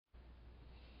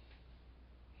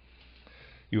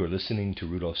You are listening to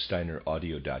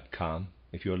rudolfsteineraudio.com.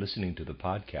 If you are listening to the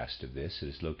podcast of this, it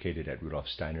is located at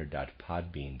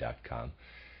rudolfsteiner.podbean.com.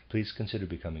 Please consider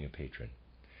becoming a patron.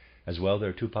 As well, there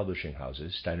are two publishing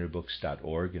houses,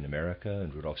 steinerbooks.org in America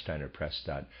and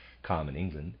rudolfsteinerpress.com in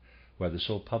England, who are the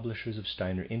sole publishers of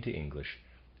Steiner into English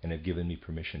and have given me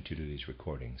permission to do these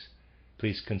recordings.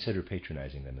 Please consider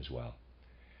patronizing them as well.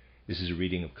 This is a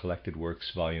reading of Collected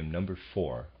Works, volume number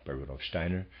 4 by Rudolf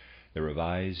Steiner, the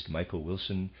revised Michael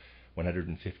Wilson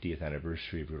 150th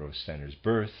anniversary of Rudolf Steiner's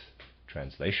birth,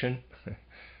 translation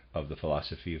of the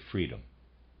Philosophy of Freedom,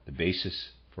 the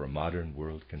basis for a modern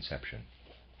world conception.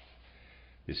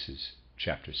 This is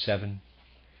chapter 7,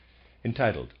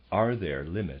 entitled, Are There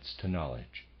Limits to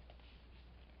Knowledge?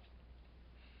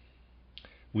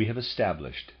 We have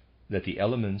established that the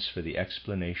elements for the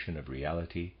explanation of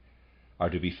reality are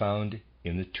to be found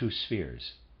in the two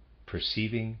spheres,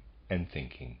 perceiving and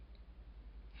thinking.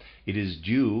 It is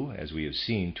due, as we have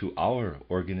seen, to our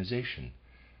organization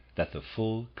that the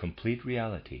full, complete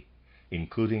reality,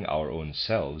 including our own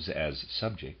selves as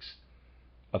subjects,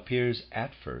 appears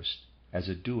at first as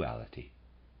a duality.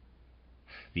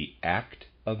 The act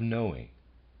of knowing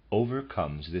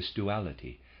overcomes this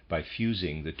duality by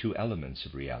fusing the two elements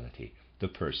of reality, the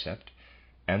percept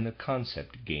and the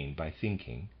concept gained by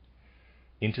thinking,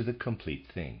 into the complete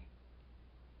thing.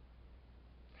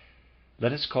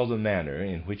 Let us call the manner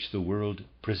in which the world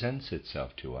presents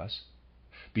itself to us,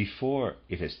 before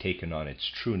it has taken on its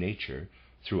true nature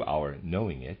through our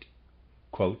knowing it,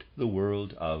 quote, the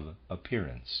world of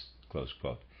appearance, close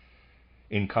quote,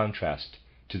 in contrast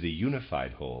to the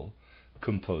unified whole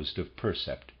composed of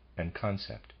percept and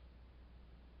concept.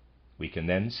 We can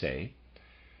then say,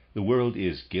 the world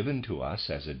is given to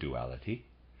us as a duality,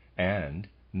 and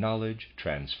knowledge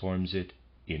transforms it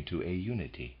into a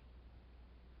unity.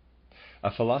 A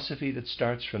philosophy that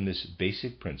starts from this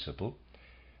basic principle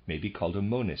may be called a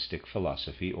monistic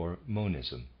philosophy or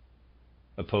monism.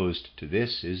 Opposed to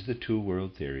this is the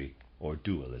two-world theory or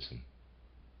dualism.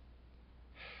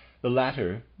 The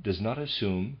latter does not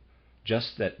assume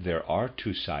just that there are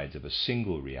two sides of a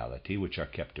single reality which are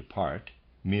kept apart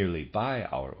merely by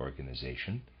our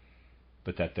organization,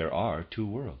 but that there are two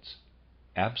worlds,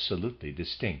 absolutely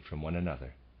distinct from one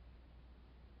another.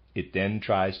 It then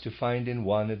tries to find in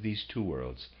one of these two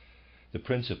worlds the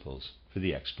principles for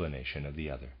the explanation of the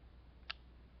other.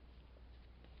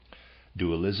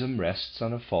 Dualism rests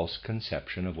on a false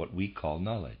conception of what we call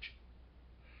knowledge.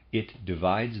 It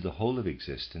divides the whole of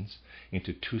existence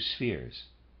into two spheres,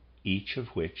 each of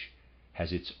which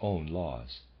has its own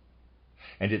laws,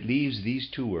 and it leaves these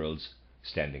two worlds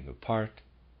standing apart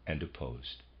and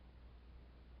opposed.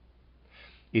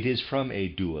 It is from a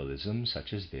dualism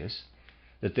such as this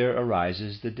that there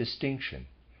arises the distinction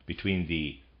between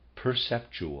the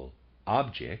perceptual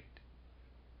object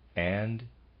and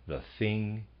the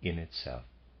thing in itself,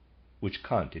 which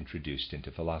Kant introduced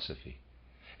into philosophy,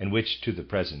 and which to the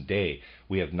present day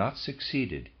we have not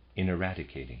succeeded in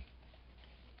eradicating.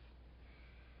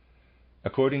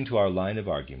 According to our line of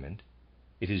argument,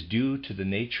 it is due to the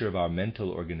nature of our mental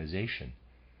organization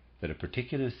that a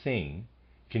particular thing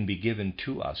can be given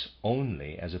to us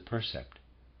only as a percept.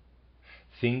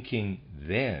 Thinking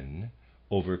then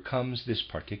overcomes this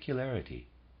particularity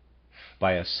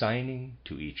by assigning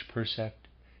to each percept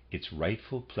its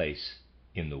rightful place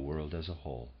in the world as a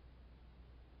whole.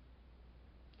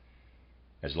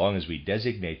 As long as we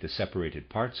designate the separated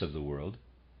parts of the world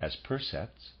as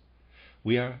percepts,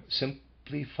 we are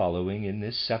simply following in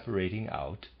this separating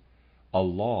out a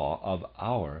law of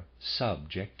our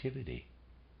subjectivity.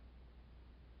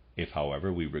 If,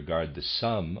 however, we regard the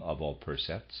sum of all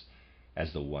percepts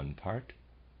as the one part,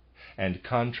 and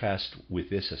contrast with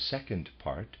this a second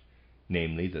part,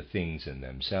 namely the things in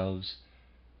themselves,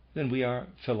 then we are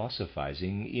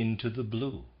philosophizing into the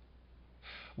blue.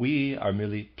 We are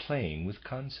merely playing with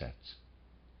concepts.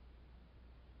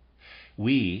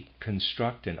 We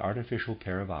construct an artificial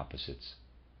pair of opposites,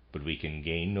 but we can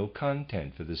gain no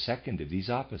content for the second of these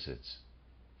opposites,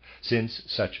 since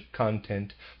such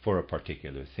content for a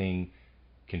particular thing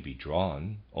can be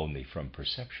drawn only from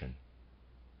perception.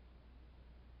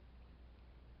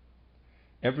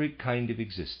 Every kind of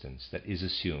existence that is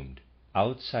assumed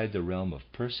outside the realm of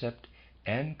percept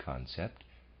and concept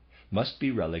must be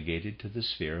relegated to the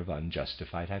sphere of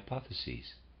unjustified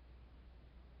hypotheses.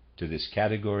 To this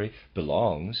category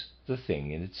belongs the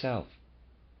thing in itself.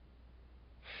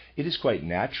 It is quite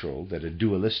natural that a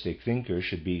dualistic thinker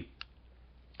should be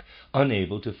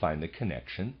unable to find the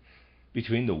connection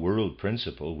between the world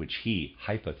principle which he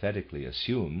hypothetically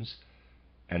assumes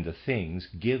and the things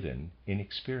given in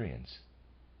experience.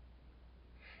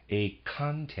 a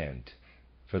content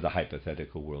for the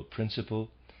hypothetical world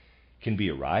principle can be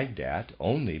arrived at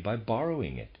only by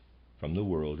borrowing it from the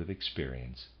world of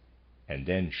experience, and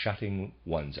then shutting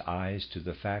one's eyes to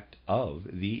the fact of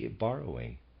the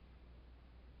borrowing.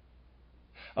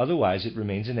 Otherwise, it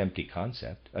remains an empty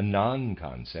concept, a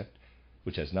non-concept,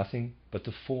 which has nothing but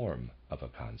the form of a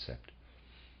concept.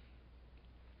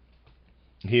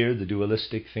 Here, the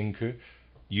dualistic thinker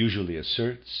usually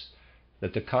asserts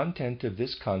that the content of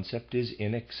this concept is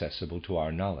inaccessible to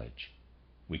our knowledge.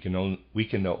 We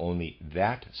can know only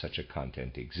that such a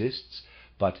content exists,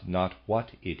 but not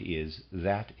what it is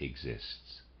that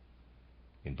exists.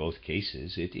 In both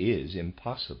cases, it is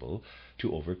impossible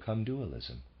to overcome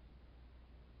dualism.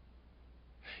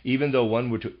 Even though one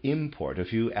were to import a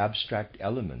few abstract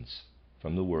elements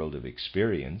from the world of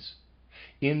experience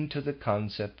into the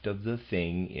concept of the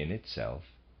thing in itself,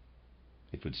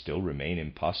 it would still remain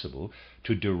impossible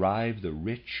to derive the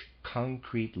rich,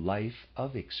 concrete life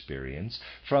of experience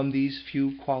from these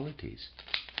few qualities,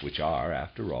 which are,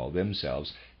 after all,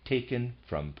 themselves taken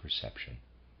from perception.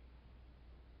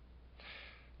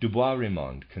 Du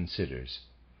Bois-Reymond considers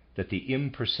that the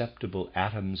imperceptible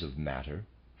atoms of matter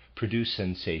produce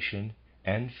sensation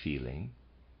and feeling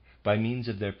by means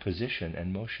of their position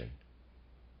and motion,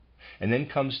 and then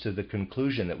comes to the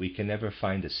conclusion that we can never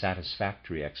find a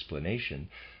satisfactory explanation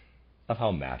of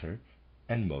how matter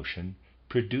and motion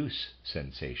produce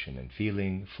sensation and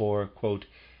feeling, for, quote,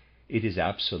 it is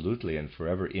absolutely and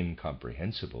forever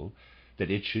incomprehensible that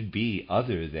it should be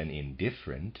other than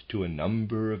indifferent to a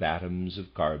number of atoms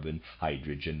of carbon,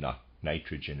 hydrogen,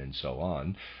 nitrogen, and so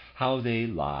on, how they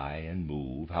lie and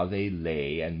move, how they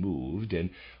lay and moved,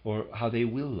 or how they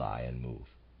will lie and move.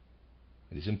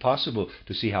 It is impossible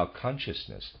to see how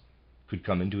consciousness could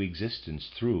come into existence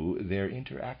through their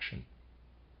interaction.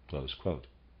 Close quote.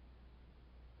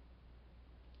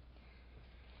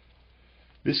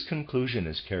 This conclusion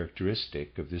is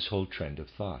characteristic of this whole trend of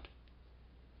thought.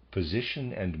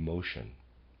 Position and motion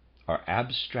are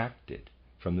abstracted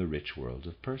from the rich world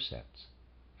of percepts.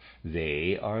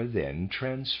 They are then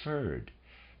transferred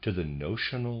to the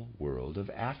notional world of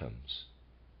atoms.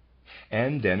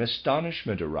 And then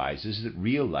astonishment arises that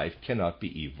real life cannot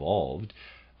be evolved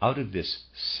out of this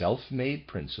self-made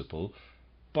principle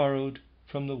borrowed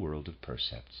from the world of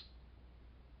percepts.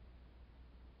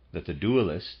 That the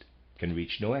dualist can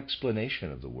reach no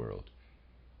explanation of the world,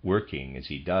 working as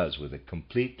he does with a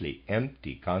completely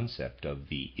empty concept of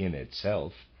the in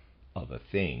itself, of a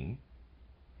thing,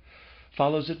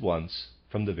 follows at once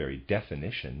from the very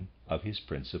definition of his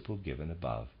principle given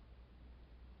above.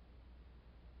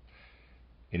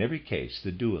 In every case,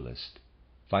 the dualist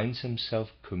finds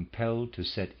himself compelled to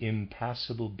set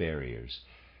impassable barriers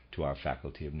to our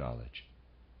faculty of knowledge.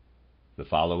 The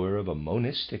follower of a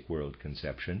monistic world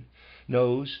conception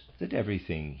knows that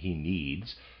everything he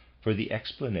needs for the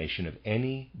explanation of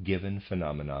any given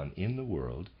phenomenon in the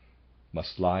world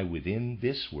must lie within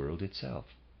this world itself.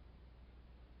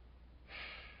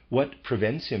 What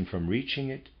prevents him from reaching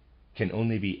it can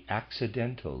only be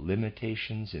accidental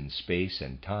limitations in space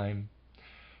and time,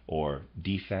 or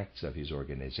defects of his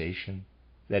organization,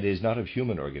 that is, not of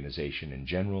human organization in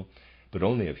general, but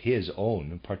only of his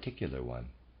own particular one.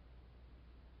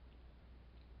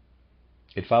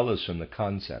 It follows from the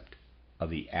concept of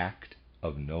the act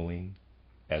of knowing,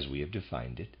 as we have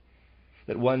defined it,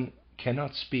 that one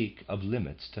cannot speak of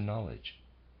limits to knowledge.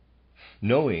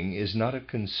 Knowing is not a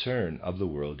concern of the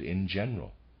world in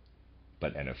general,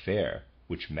 but an affair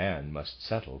which man must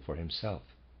settle for himself.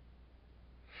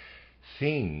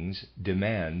 Things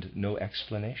demand no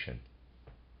explanation.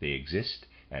 They exist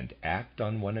and act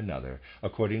on one another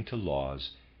according to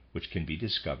laws which can be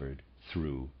discovered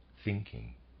through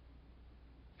thinking.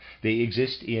 They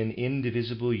exist in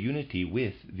indivisible unity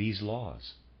with these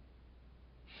laws.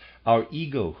 Our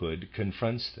egohood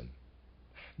confronts them,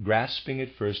 grasping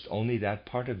at first only that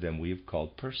part of them we have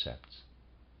called percepts.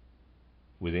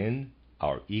 Within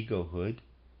our egohood,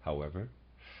 however,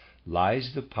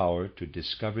 lies the power to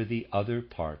discover the other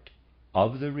part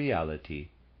of the reality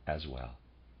as well.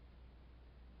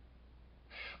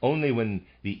 Only when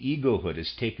the egohood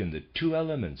has taken the two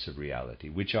elements of reality,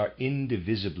 which are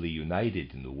indivisibly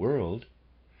united in the world,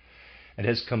 and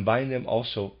has combined them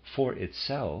also for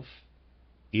itself,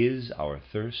 is our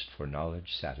thirst for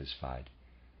knowledge satisfied.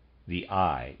 The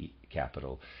I,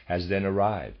 capital, has then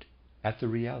arrived at the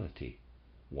reality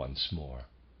once more.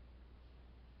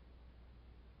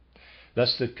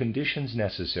 Thus, the conditions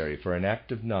necessary for an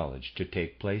act of knowledge to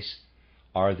take place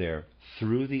are there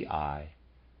through the I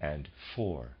and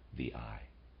for the I.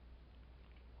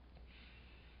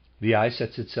 The I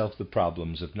sets itself the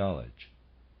problems of knowledge.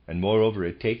 and moreover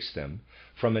it takes them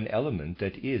from an element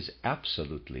that is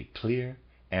absolutely clear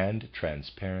and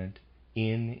transparent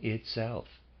in itself,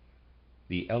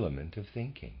 the element of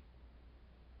thinking.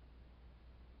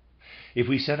 If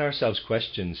we set ourselves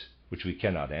questions which we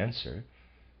cannot answer,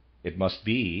 it must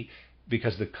be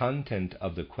because the content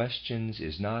of the questions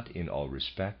is not in all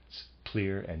respects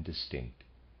clear and distinct.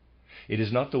 It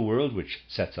is not the world which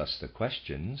sets us the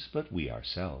questions, but we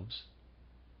ourselves.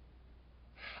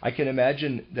 I can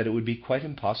imagine that it would be quite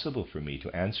impossible for me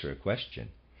to answer a question,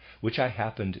 which I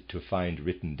happened to find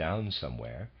written down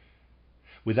somewhere,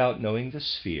 without knowing the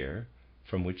sphere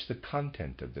from which the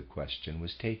content of the question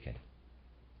was taken.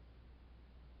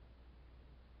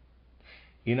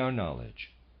 In our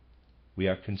knowledge, we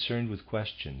are concerned with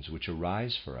questions which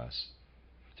arise for us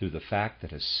through the fact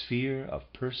that a sphere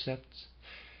of percepts,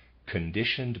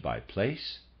 conditioned by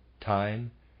place,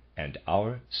 time, and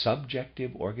our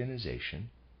subjective organization,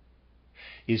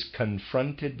 is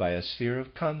confronted by a sphere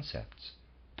of concepts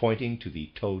pointing to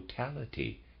the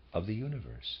totality of the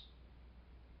universe.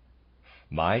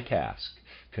 My task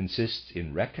consists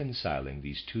in reconciling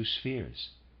these two spheres,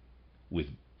 with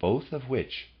both of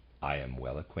which I am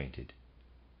well acquainted.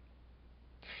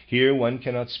 Here one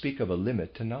cannot speak of a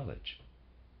limit to knowledge.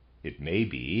 It may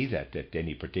be that at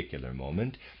any particular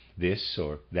moment this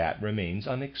or that remains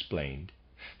unexplained,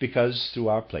 because through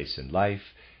our place in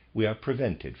life we are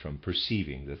prevented from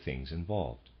perceiving the things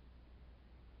involved.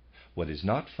 What is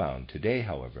not found today,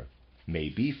 however, may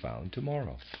be found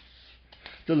tomorrow.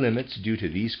 The limits due to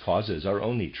these causes are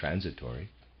only transitory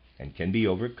and can be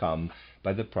overcome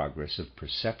by the progress of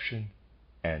perception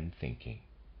and thinking.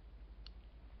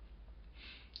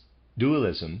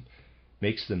 Dualism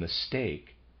makes the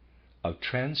mistake of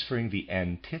transferring the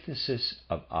antithesis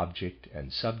of object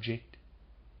and subject,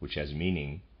 which has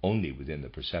meaning only within the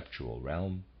perceptual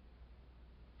realm,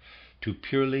 to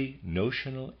purely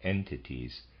notional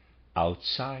entities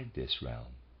outside this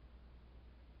realm.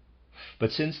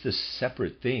 But since the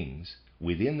separate things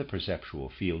within the perceptual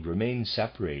field remain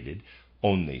separated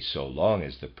only so long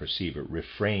as the perceiver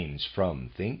refrains from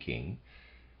thinking,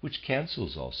 which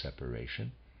cancels all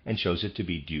separation and shows it to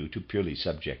be due to purely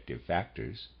subjective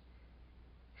factors,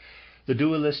 the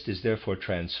dualist is therefore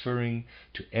transferring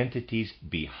to entities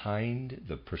behind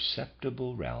the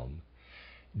perceptible realm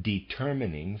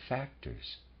determining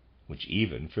factors, which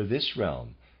even for this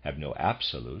realm have no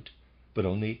absolute but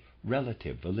only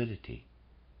relative validity.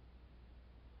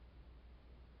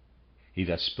 He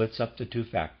thus splits up the two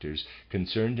factors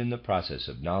concerned in the process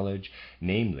of knowledge,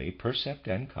 namely percept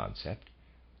and concept,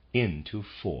 into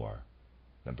four.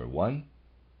 Number one,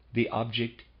 the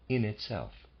object in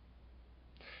itself.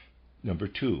 Number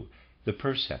two, the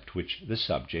percept which the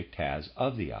subject has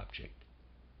of the object.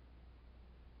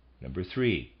 Number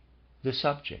three, the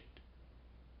subject.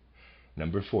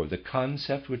 Number four, the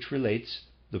concept which relates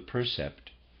the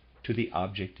percept to the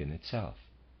object in itself.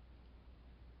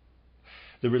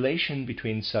 The relation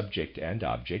between subject and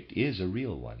object is a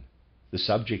real one. The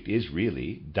subject is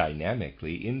really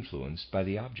dynamically influenced by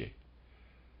the object.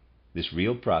 This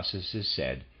real process is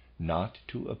said not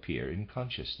to appear in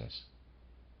consciousness.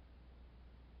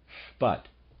 But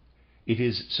it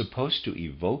is supposed to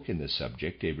evoke in the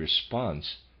subject a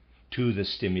response to the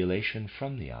stimulation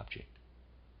from the object.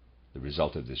 The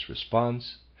result of this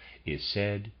response is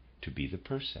said to be the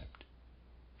percept.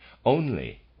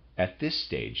 Only at this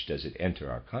stage does it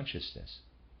enter our consciousness.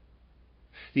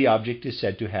 The object is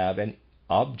said to have an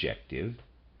objective,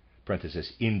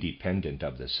 independent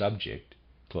of the subject,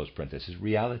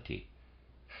 reality.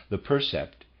 The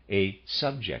percept a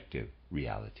subjective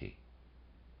reality.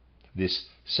 This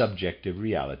subjective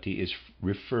reality is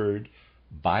referred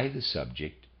by the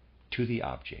subject to the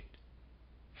object.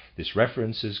 This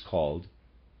reference is called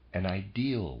an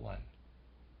ideal one.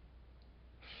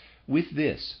 With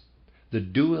this, the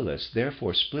dualist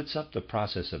therefore splits up the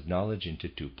process of knowledge into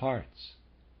two parts.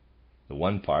 The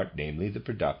one part, namely the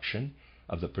production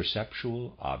of the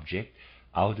perceptual object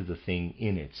out of the thing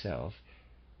in itself,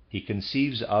 he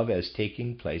conceives of as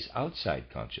taking place outside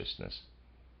consciousness,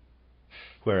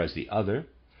 whereas the other,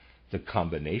 the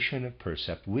combination of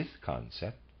percept with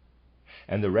concept,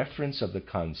 and the reference of the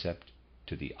concept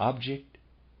to the object,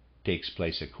 takes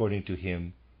place according to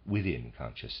him within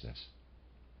consciousness.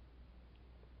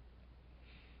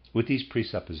 With these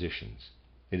presuppositions,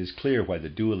 it is clear why the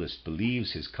dualist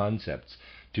believes his concepts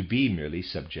to be merely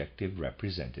subjective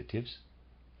representatives,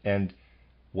 and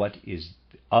what is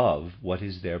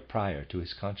there prior to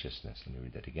his consciousness. Let me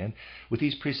read that again. With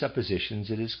these presuppositions,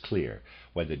 it is clear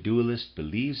why the dualist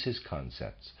believes his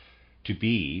concepts to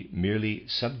be merely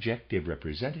subjective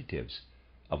representatives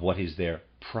of what is there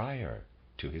prior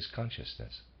to his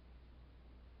consciousness.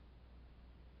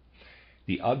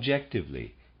 The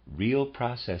objectively real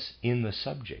process in the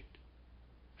subject,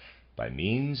 by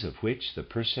means of which the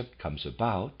percept comes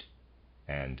about,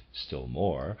 and still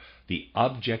more, the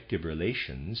objective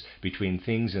relations between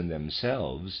things and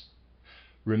themselves,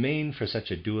 remain for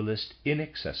such a dualist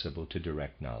inaccessible to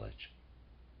direct knowledge.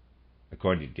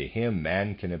 According to him,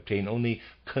 man can obtain only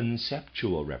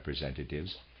conceptual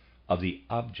representatives of the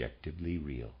objectively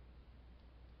real.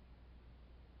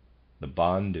 The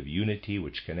bond of unity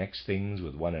which connects things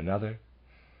with one another,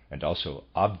 and also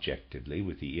objectively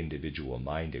with the individual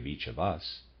mind of each of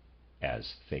us,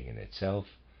 as thing in itself,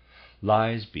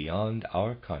 lies beyond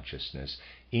our consciousness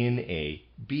in a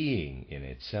being in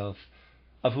itself,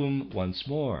 of whom, once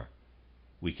more,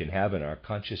 we can have in our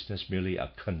consciousness merely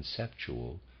a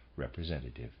conceptual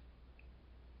representative.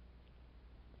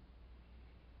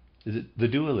 The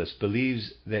dualist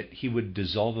believes that he would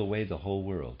dissolve away the whole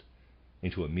world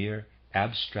into a mere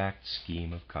abstract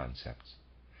scheme of concepts,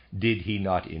 did he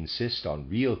not insist on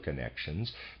real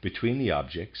connections between the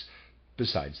objects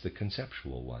besides the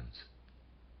conceptual ones.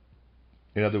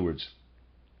 In other words,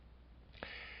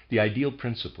 the ideal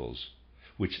principles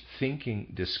which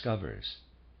thinking discovers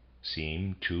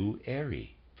seem too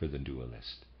airy for the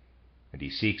dualist, and he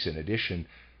seeks in addition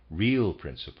real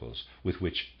principles with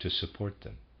which to support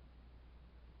them.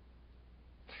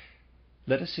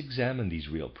 Let us examine these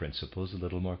real principles a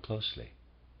little more closely.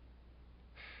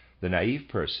 The naive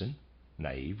person,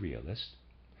 naive realist,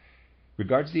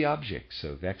 regards the objects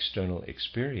of external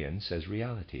experience as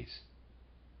realities.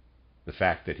 The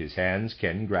fact that his hands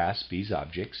can grasp these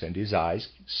objects and his eyes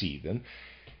see them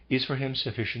is for him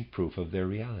sufficient proof of their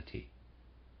reality.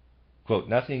 Quote,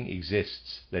 "Nothing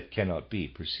exists that cannot be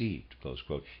perceived," close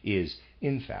quote, is,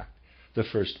 in fact, the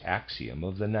first axiom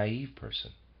of the naive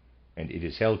person, and it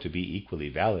is held to be equally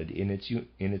valid in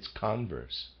its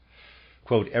converse.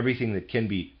 Quote, "Everything that can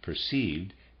be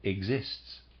perceived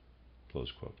exists,"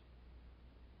 close quote.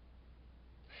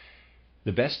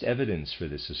 The best evidence for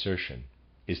this assertion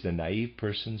is the naive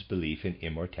person's belief in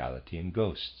immortality and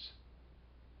ghosts.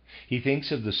 He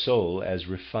thinks of the soul as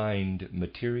refined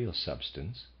material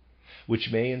substance,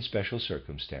 which may, in special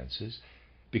circumstances,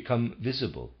 become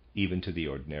visible even to the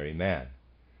ordinary man.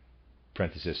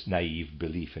 Naive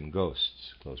belief in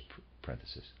ghosts. Close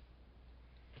parenthesis.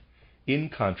 In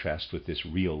contrast with this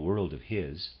real world of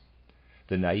his,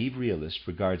 the naive realist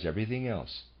regards everything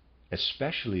else,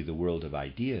 especially the world of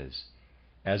ideas,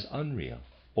 as unreal,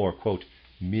 or, quote,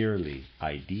 "merely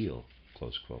ideal,"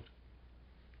 close quote.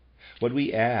 What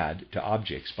we add to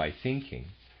objects by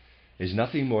thinking is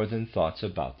nothing more than thoughts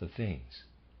about the things.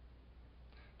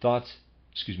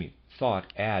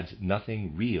 Thought adds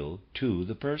nothing real to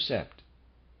the percept.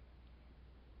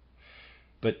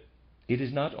 But it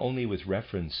is not only with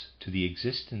reference to the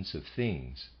existence of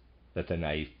things that the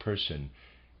naive person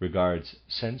regards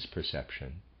sense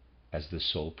perception as the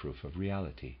sole proof of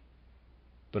reality,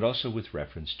 but also with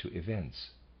reference to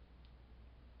events.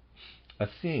 A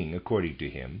thing, according to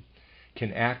him,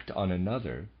 can act on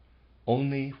another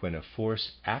only when a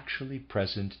force actually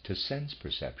present to sense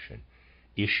perception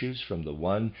issues from the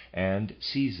one and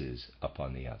seizes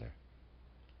upon the other.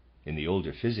 In the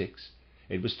older physics,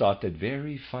 it was thought that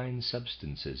very fine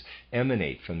substances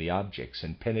emanate from the objects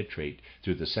and penetrate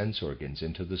through the sense organs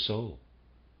into the soul.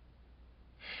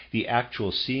 The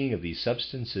actual seeing of these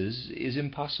substances is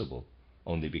impossible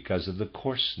only because of the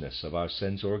coarseness of our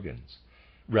sense organs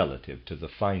relative to the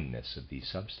fineness of these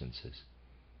substances.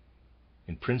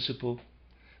 In principle,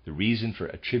 the reason for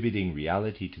attributing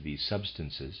reality to these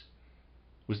substances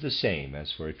was the same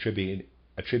as for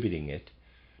attributing it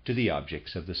to the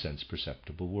objects of the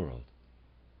sense-perceptible world,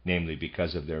 namely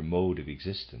because of their mode of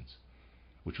existence,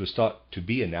 which was thought to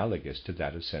be analogous to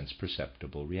that of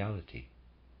sense-perceptible reality.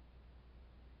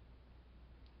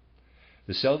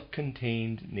 The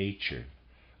self-contained nature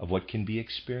of what can be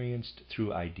experienced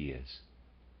through ideas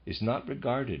is not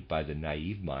regarded by the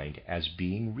naive mind as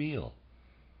being real,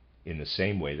 in the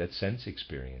same way that sense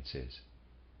experience is.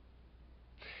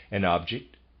 An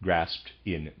object grasped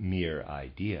in mere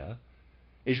idea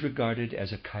is regarded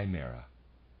as a chimera,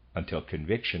 until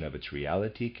conviction of its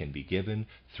reality can be given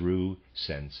through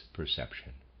sense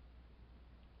perception.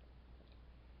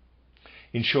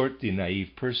 In short, the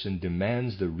naive person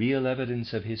demands the real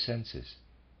evidence of his senses,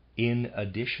 in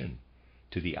addition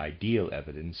to the ideal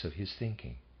evidence of his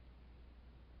thinking.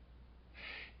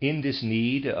 In this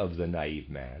need of the naive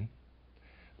man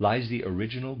lies the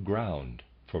original ground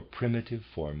for primitive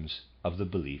forms of the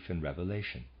belief in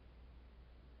revelation.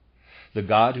 The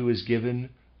God who is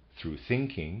given through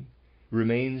thinking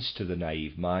remains to the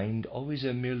naive mind always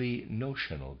a merely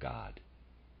notional God.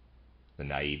 The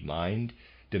naive mind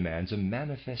demands a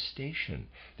manifestation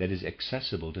that is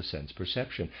accessible to sense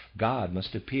perception. God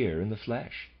must appear in the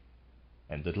flesh,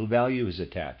 and little value is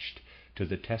attached to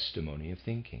the testimony of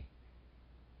thinking,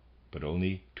 but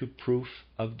only to proof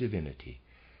of divinity,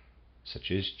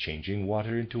 such as changing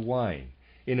water into wine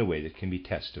in a way that can be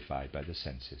testified by the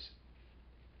senses.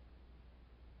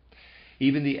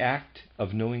 Even the act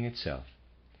of knowing itself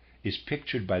is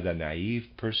pictured by the naive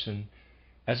person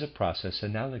as a process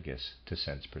analogous to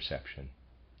sense perception.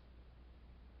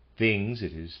 Things,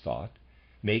 it is thought,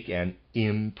 make an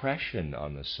impression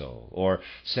on the soul, or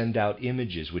send out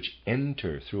images which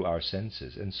enter through our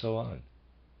senses, and so on.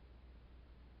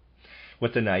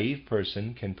 What the naive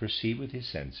person can perceive with his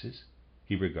senses,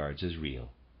 he regards as real,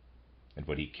 and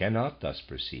what he cannot thus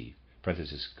perceive,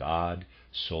 God,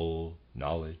 soul,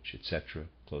 knowledge, etc.,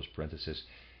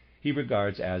 he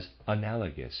regards as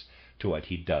analogous to what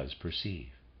he does perceive.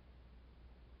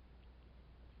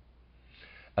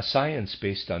 A science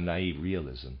based on naive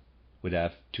realism would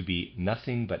have to be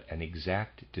nothing but an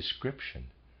exact description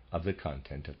of the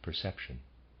content of perception.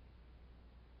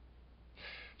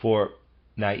 For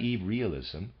naive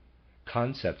realism,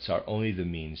 concepts are only the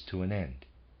means to an end.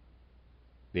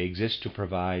 They exist to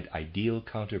provide ideal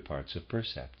counterparts of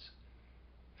percepts,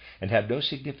 and have no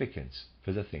significance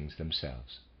for the things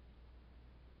themselves.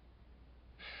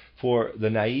 For the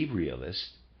naive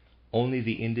realist, only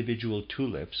the individual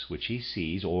tulips which he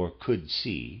sees or could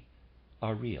see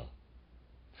are real.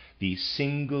 The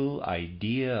single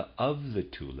idea of the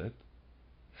tulip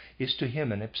is to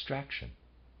him an abstraction,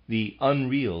 the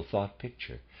unreal thought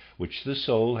picture, which the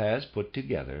soul has put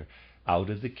together out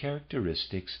of the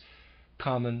characteristics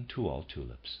common to all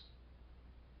tulips.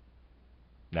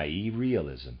 Naive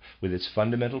realism, with its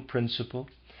fundamental principle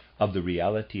of the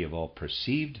reality of all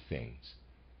perceived things,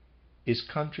 is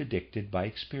contradicted by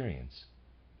experience,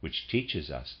 which teaches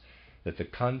us that the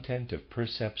content of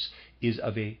percepts is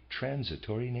of a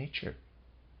transitory nature.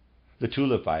 The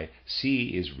tulip I see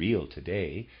is real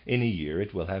today. In a year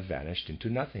it will have vanished into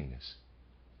nothingness.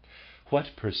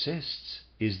 What persists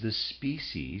is the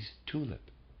species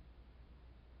tulip.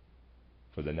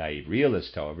 For the naive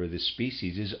realist, however, the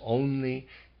species is only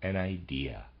an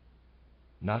idea,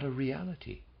 not a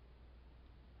reality.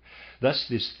 Thus,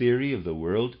 this theory of the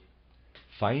world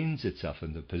finds itself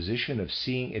in the position of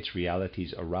seeing its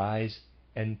realities arise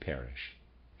and perish,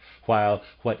 while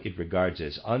what it regards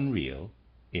as unreal,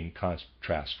 in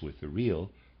contrast with the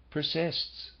real,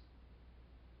 persists.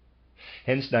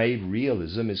 Hence, naive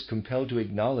realism is compelled to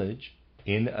acknowledge,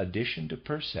 in addition to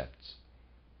percepts,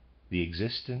 the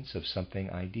existence of something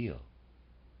ideal.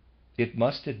 It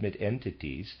must admit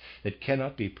entities that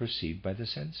cannot be perceived by the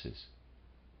senses.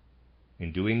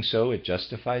 In doing so, it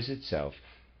justifies itself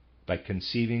by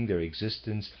conceiving their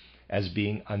existence as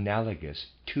being analogous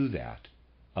to that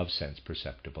of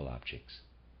sense-perceptible objects.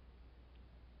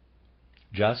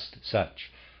 Just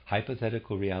such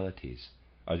hypothetical realities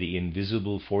are the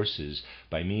invisible forces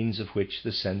by means of which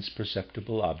the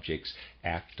sense-perceptible objects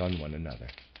act on one another.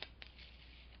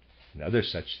 Another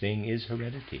such thing is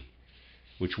heredity,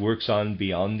 which works on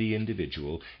beyond the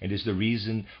individual and is the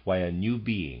reason why a new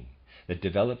being that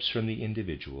develops from the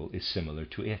individual is similar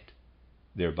to it,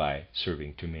 thereby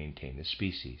serving to maintain the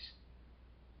species.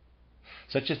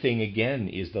 Such a thing again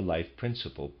is the life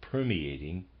principle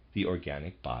permeating the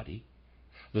organic body,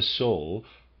 the soul,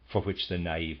 for which the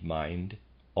naive mind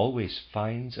always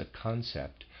finds a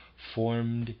concept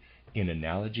formed in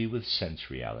analogy with sense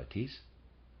realities,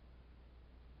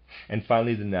 and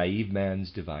finally the naive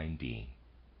man's divine being.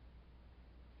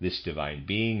 This divine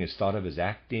being is thought of as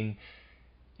acting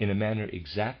in a manner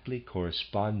exactly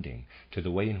corresponding to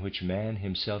the way in which man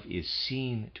himself is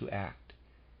seen to act,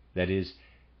 that is,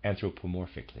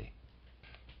 anthropomorphically.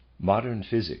 Modern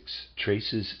physics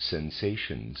traces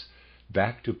sensations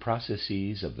back to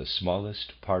processes of the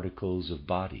smallest particles of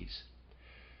bodies,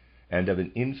 and of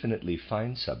an infinitely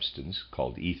fine substance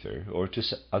called ether, or to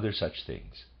other such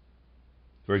things.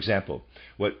 For example,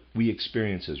 what we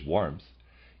experience as warmth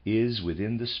is,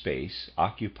 within the space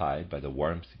occupied by the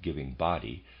warmth-giving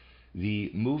body,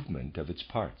 the movement of its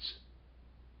parts.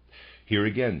 Here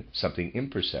again, something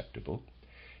imperceptible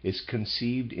is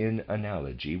conceived in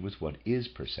analogy with what is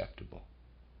perceptible.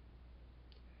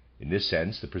 In this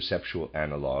sense, the perceptual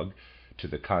analog to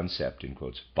the concept, in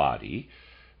quotes, body,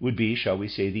 would be, shall we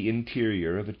say, the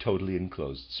interior of a totally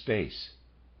enclosed space,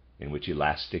 in which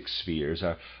elastic spheres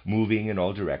are moving in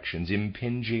all directions,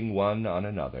 impinging one on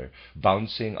another,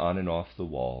 bouncing on and off the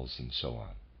walls, and so on.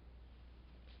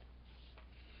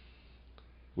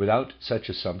 Without such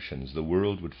assumptions, the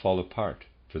world would fall apart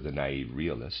for the naive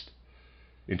realist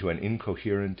into an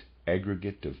incoherent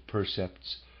aggregate of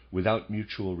percepts without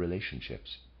mutual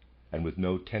relationships and with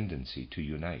no tendency to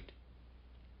unite.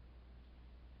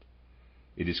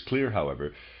 It is clear,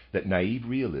 however, that naive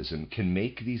realism can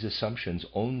make these assumptions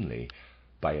only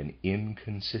by an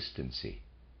inconsistency.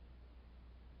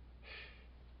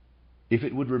 If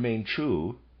it would remain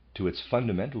true to its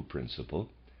fundamental principle,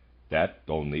 that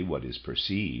only what is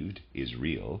perceived is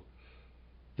real,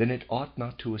 then it ought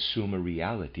not to assume a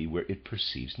reality where it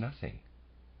perceives nothing.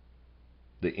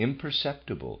 The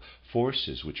imperceptible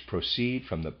forces which proceed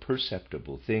from the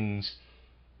perceptible things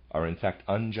are in fact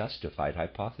unjustified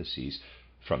hypotheses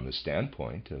from the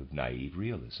standpoint of naive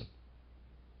realism.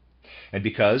 And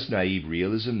because naive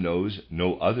realism knows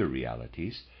no other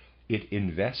realities, it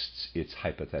invests its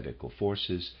hypothetical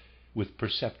forces with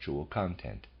perceptual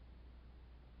content.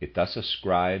 It thus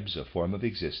ascribes a form of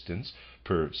existence,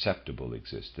 perceptible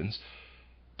existence,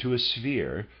 to a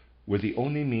sphere where the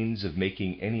only means of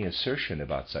making any assertion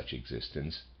about such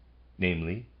existence,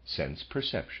 namely sense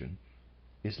perception,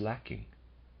 is lacking.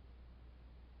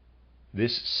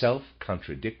 This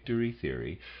self-contradictory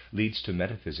theory leads to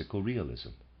metaphysical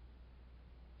realism.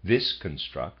 This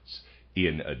constructs,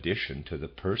 in addition to the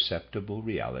perceptible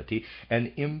reality,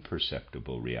 an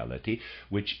imperceptible reality,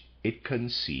 which it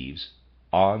conceives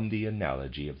on the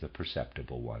analogy of the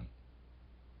perceptible one.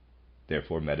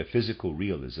 Therefore, metaphysical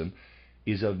realism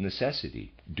is of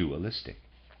necessity dualistic.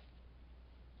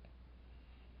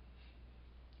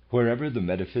 Wherever the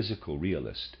metaphysical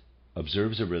realist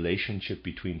observes a relationship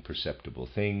between perceptible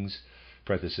things,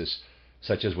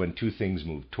 such as when two things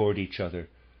move toward each other,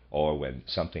 or when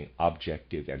something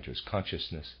objective enters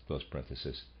consciousness,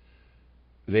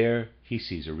 there he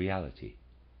sees a reality.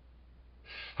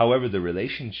 However, the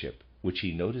relationship which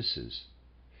he notices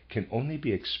can only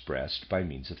be expressed by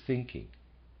means of thinking.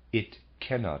 It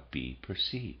cannot be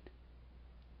perceived.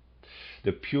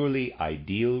 The purely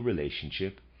ideal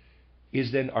relationship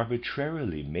is then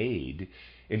arbitrarily made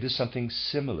into something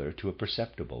similar to a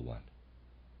perceptible one.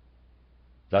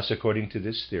 Thus, according to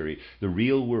this theory, the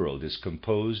real world is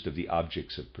composed of the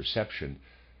objects of perception,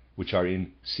 which are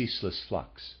in ceaseless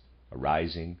flux,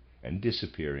 arising and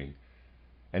disappearing,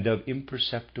 and of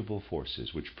imperceptible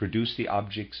forces which produce the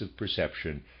objects of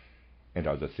perception and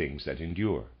are the things that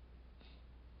endure.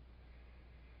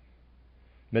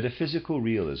 Metaphysical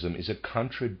realism is a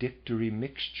contradictory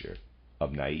mixture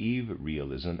of naive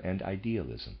realism and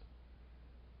idealism.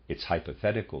 Its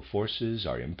hypothetical forces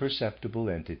are imperceptible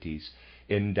entities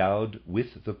endowed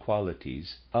with the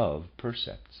qualities of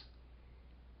percepts.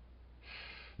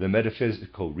 The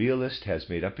metaphysical realist has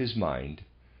made up his mind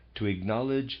to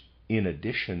acknowledge, in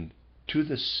addition to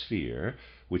the sphere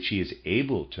which he is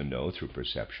able to know through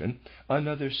perception,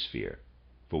 another sphere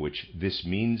for which this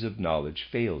means of knowledge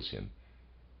fails him,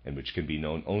 and which can be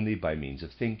known only by means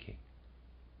of thinking.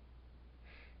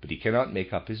 But he cannot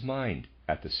make up his mind,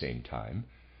 at the same time,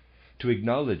 to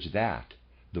acknowledge that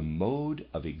the mode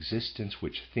of existence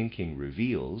which thinking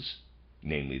reveals,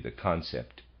 namely the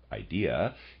concept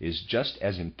idea, is just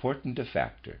as important a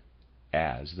factor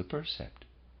as the percept.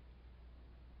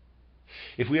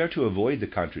 If we are to avoid the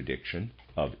contradiction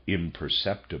of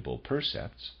imperceptible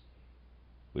percepts,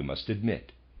 we must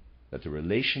admit that the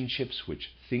relationships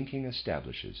which thinking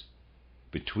establishes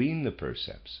between the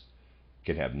percepts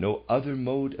can have no other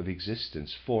mode of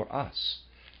existence for us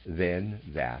than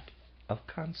that of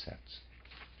concepts.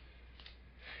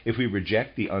 If we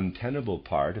reject the untenable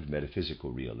part of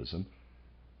metaphysical realism,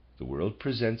 the world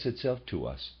presents itself to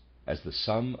us as the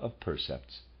sum of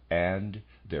percepts and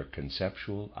their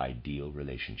conceptual ideal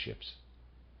relationships.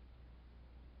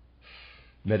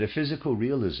 Metaphysical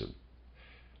realism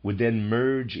would then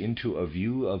merge into a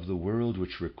view of the world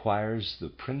which requires the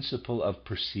principle of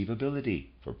perceivability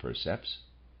for percepts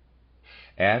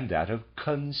and that of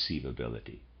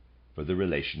conceivability for the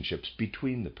relationships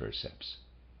between the percepts.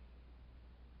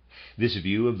 This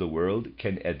view of the world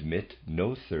can admit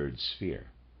no third sphere,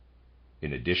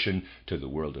 in addition to the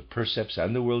world of percepts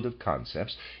and the world of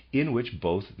concepts, in which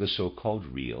both the so-called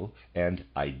real and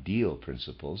ideal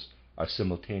principles are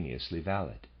simultaneously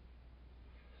valid.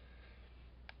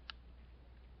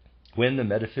 When the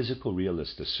metaphysical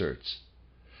realist asserts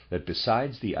that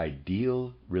besides the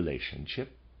ideal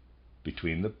relationship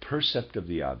between the percept of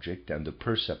the object and the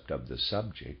percept of the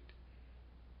subject,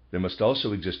 there must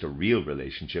also exist a real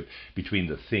relationship between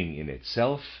the thing in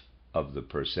itself of the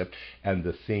percept and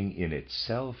the thing in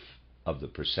itself of the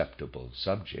perceptible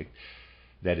subject,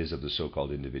 that is, of the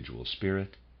so-called individual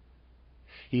spirit.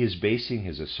 He is basing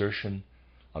his assertion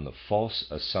on the false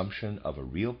assumption of a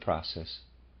real process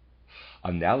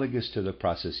analogous to the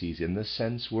processes in the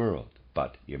sense world,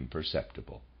 but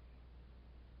imperceptible.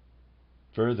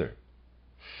 Further,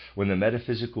 when the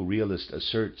metaphysical realist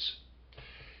asserts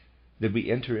that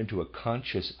we enter into a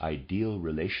conscious ideal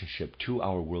relationship to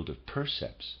our world of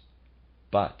percepts,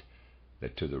 but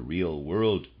that to the real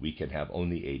world we can have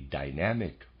only a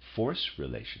dynamic force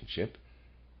relationship,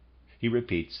 he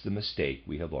repeats the mistake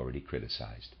we have already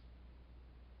criticized.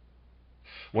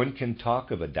 One can talk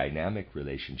of a dynamic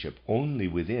relationship only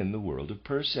within the world of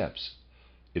percepts,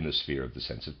 in the sphere of the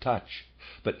sense of touch,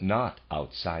 but not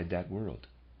outside that world.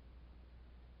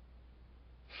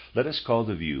 Let us call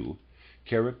the view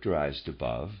characterized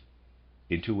above,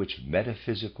 into which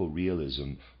metaphysical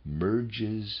realism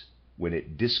merges when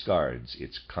it discards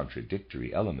its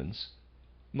contradictory elements,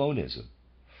 monism,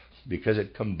 because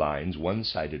it combines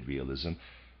one-sided realism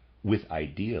with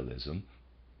idealism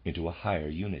into a higher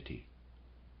unity.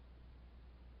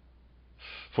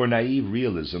 For naive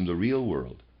realism, the real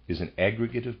world is an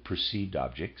aggregate of perceived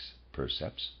objects,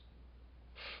 percepts.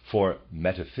 For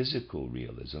metaphysical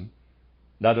realism,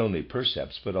 not only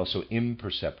percepts but also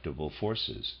imperceptible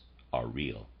forces are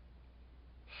real.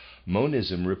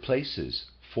 Monism replaces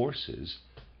forces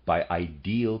by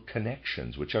ideal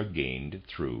connections which are gained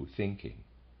through thinking.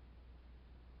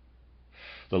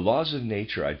 The laws of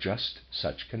nature are just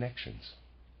such connections.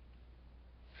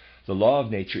 The law of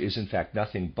nature is in fact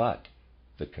nothing but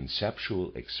the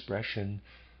conceptual expression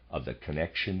of the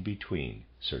connection between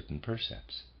certain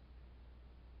percepts.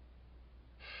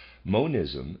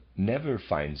 Monism never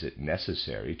finds it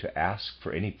necessary to ask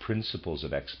for any principles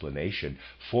of explanation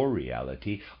for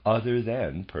reality other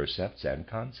than percepts and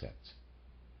concepts.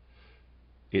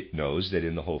 It knows that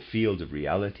in the whole field of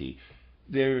reality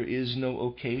there is no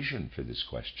occasion for this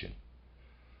question.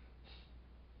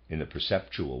 In the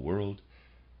perceptual world,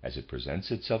 as it presents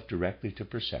itself directly to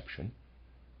perception,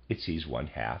 it sees one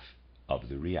half of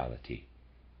the reality.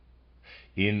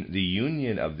 In the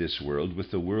union of this world with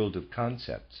the world of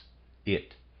concepts,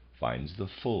 it finds the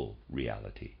full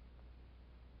reality.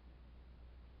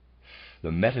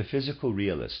 The metaphysical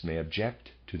realist may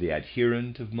object to the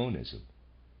adherent of monism.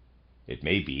 It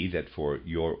may be that for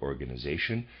your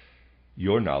organization,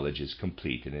 your knowledge is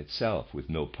complete in itself, with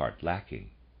no part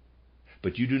lacking.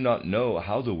 But you do not know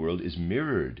how the world is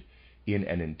mirrored in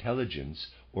an intelligence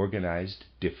organized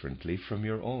differently from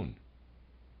your own.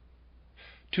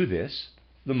 To this,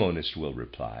 the monist will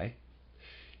reply,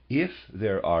 if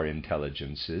there are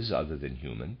intelligences other than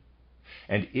human,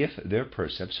 and if their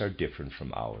percepts are different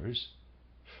from ours,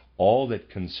 all that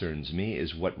concerns me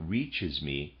is what reaches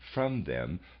me from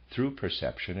them through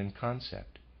perception and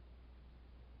concept.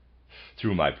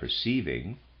 Through my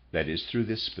perceiving, that is, through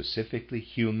this specifically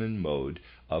human mode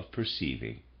of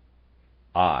perceiving,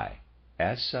 I,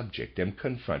 as subject, am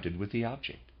confronted with the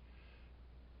object.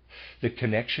 The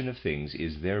connection of things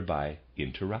is thereby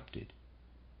interrupted.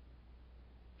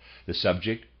 The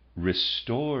subject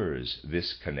restores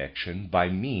this connection by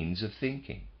means of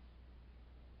thinking.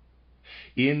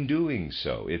 In doing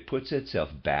so, it puts itself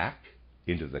back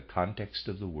into the context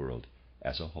of the world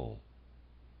as a whole.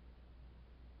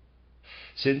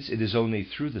 Since it is only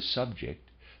through the subject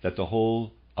that the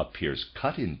whole appears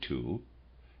cut in two,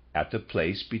 at the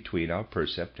place between our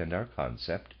percept and our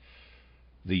concept,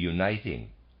 the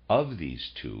uniting of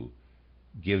these two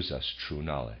gives us true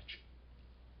knowledge.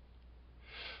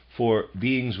 For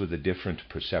beings with a different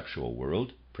perceptual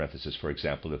world, for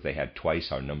example, if they had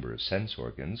twice our number of sense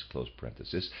organs,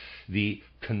 the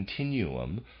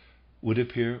continuum would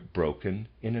appear broken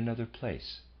in another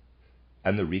place,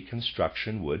 and the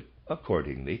reconstruction would,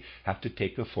 accordingly, have to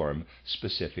take a form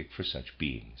specific for such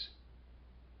beings.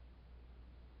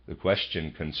 The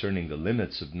question concerning the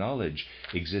limits of knowledge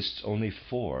exists only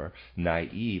for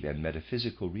naive and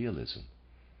metaphysical realism,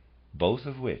 both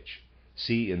of which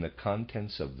see in the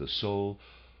contents of the soul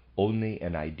only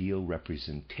an ideal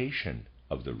representation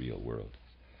of the real world.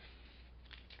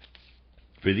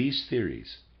 For these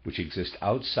theories, which exist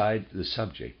outside the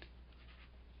subject,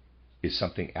 is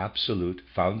something absolute,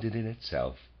 founded in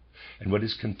itself, and what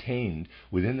is contained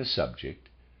within the subject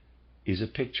is a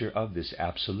picture of this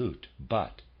absolute,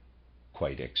 but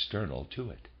quite external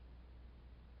to it.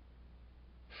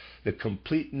 The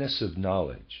completeness of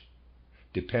knowledge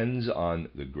depends on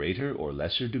the greater or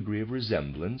lesser degree of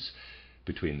resemblance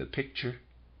between the picture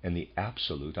and the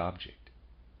absolute object.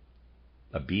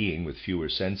 A being with fewer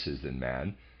senses than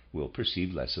man will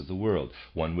perceive less of the world.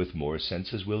 One with more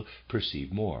senses will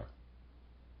perceive more.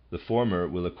 The former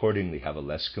will accordingly have a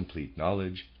less complete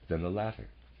knowledge than the latter.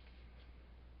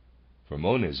 For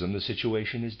monism, the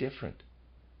situation is different.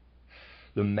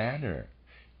 The manner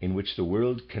in which the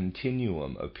world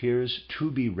continuum appears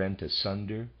to be rent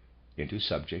asunder into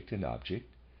subject and object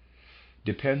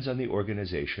depends on the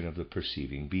organization of the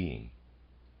perceiving being.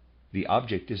 The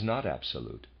object is not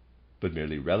absolute, but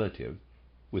merely relative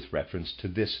with reference to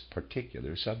this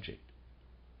particular subject.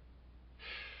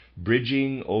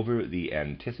 Bridging over the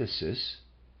antithesis,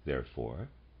 therefore,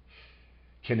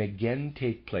 can again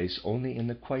take place only in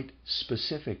the quite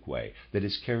specific way that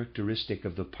is characteristic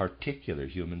of the particular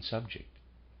human subject.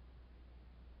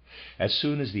 As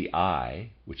soon as the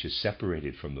I, which is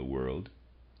separated from the world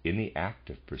in the act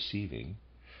of perceiving,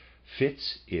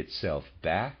 fits itself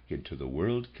back into the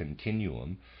world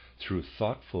continuum through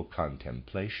thoughtful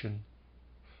contemplation,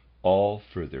 all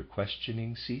further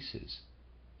questioning ceases,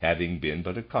 having been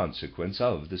but a consequence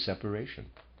of the separation.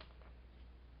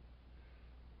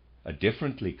 A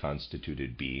differently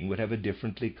constituted being would have a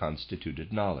differently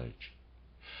constituted knowledge.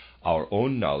 Our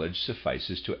own knowledge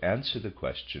suffices to answer the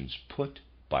questions put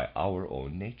by our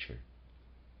own nature.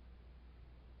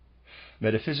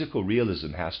 Metaphysical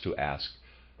realism has to ask,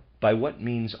 by what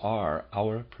means are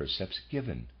our percepts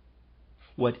given?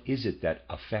 What is it that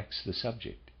affects the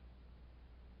subject?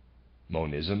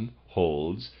 Monism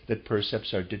holds that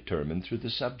percepts are determined through the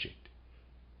subject,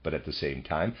 but at the same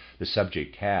time, the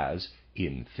subject has,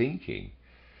 in thinking,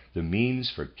 the means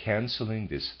for cancelling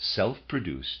this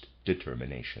self-produced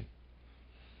determination.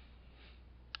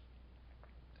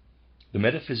 The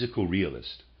metaphysical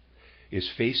realist is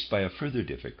faced by a further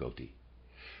difficulty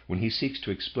when he seeks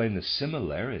to explain the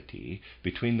similarity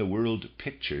between the world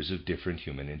pictures of different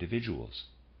human individuals.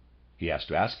 He has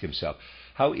to ask himself,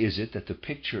 how is it that the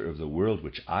picture of the world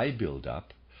which I build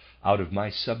up out of my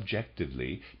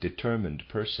subjectively determined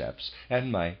percepts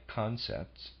and my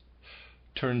concepts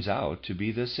turns out to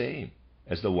be the same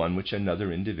as the one which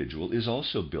another individual is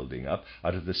also building up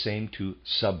out of the same two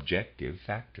subjective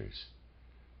factors?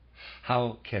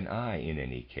 How can I, in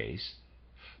any case,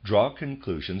 draw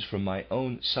conclusions from my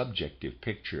own subjective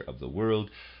picture of the world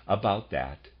about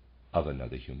that of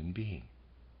another human being?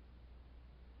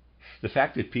 The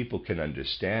fact that people can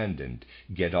understand and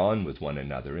get on with one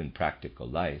another in practical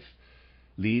life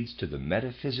leads the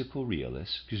metaphysical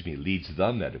realist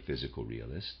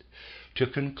to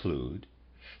conclude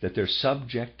that their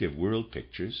subjective world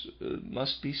pictures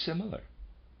must be similar.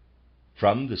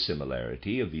 From the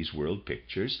similarity of these world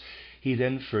pictures, he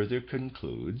then further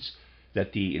concludes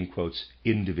that the, in quotes,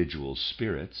 individual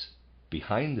spirits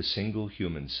behind the single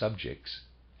human subjects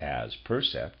as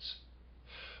percepts,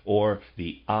 or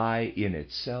the I in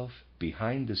itself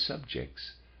behind the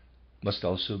subjects, must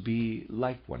also be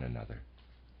like one another.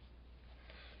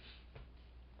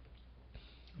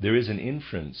 There is an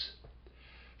inference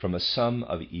from a sum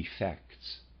of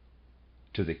effects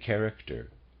to the character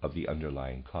of the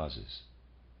underlying causes.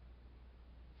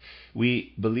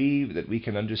 We believe that we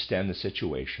can understand the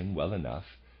situation well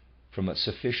enough from a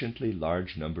sufficiently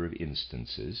large number of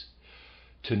instances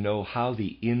to know how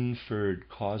the inferred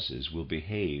causes will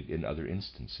behave in other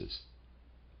instances.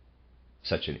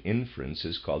 Such an inference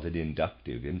is called an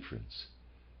inductive inference.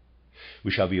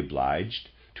 We shall be obliged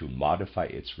to modify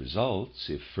its results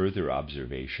if further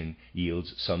observation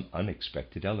yields some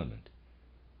unexpected element,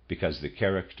 because the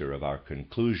character of our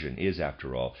conclusion is,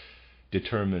 after all,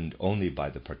 determined only by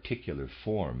the particular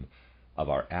form of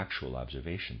our actual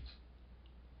observations.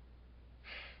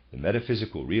 The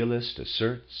metaphysical realist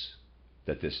asserts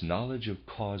that this knowledge of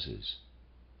causes,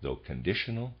 though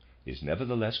conditional, is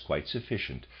nevertheless quite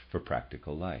sufficient for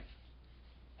practical life.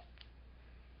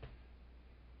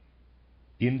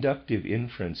 Inductive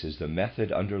inference is the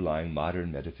method underlying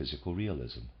modern metaphysical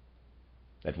realism.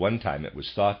 At one time it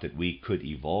was thought that we could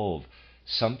evolve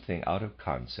something out of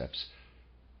concepts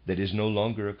that is no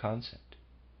longer a concept.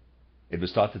 It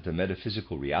was thought that the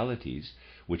metaphysical realities,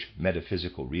 which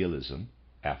metaphysical realism,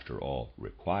 after all,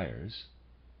 requires,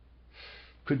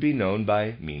 could be known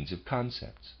by means of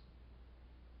concepts.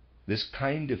 This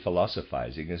kind of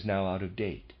philosophizing is now out of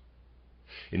date.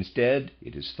 Instead,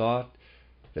 it is thought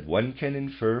that one can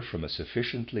infer from a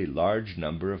sufficiently large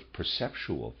number of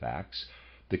perceptual facts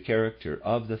the character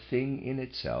of the thing in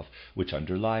itself which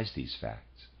underlies these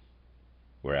facts.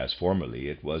 Whereas formerly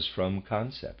it was from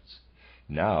concepts,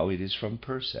 now it is from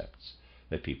percepts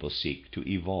that people seek to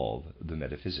evolve the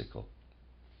metaphysical.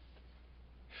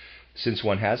 Since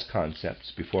one has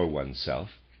concepts before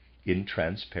oneself in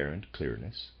transparent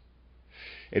clearness,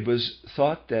 it was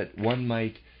thought that one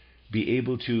might be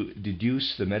able to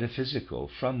deduce the metaphysical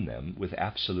from them with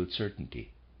absolute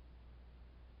certainty.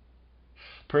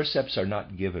 Percepts are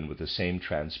not given with the same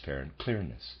transparent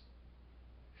clearness.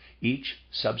 Each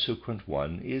subsequent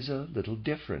one is a little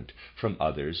different from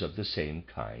others of the same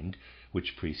kind,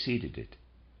 which preceded it.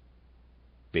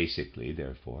 Basically,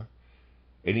 therefore,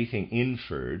 anything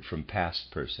inferred from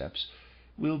past percepts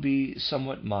will be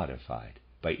somewhat modified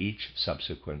by each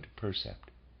subsequent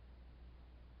percept.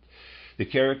 The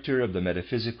character of the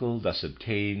metaphysical thus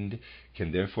obtained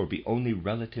can therefore be only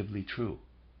relatively true,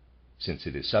 since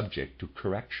it is subject to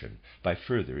correction by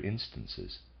further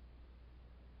instances.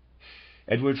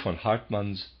 Edward von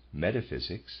Hartmann's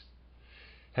metaphysics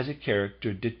has a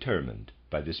character determined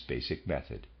by this basic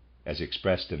method, as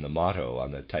expressed in the motto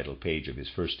on the title page of his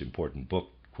first important book,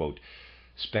 quote,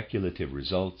 "Speculative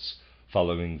results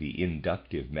following the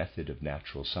inductive method of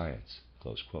natural science,"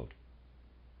 close quote.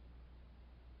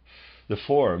 The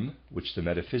form which the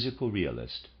metaphysical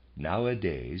realist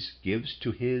nowadays gives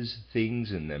to his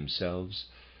things in themselves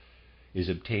is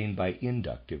obtained by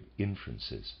inductive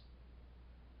inferences.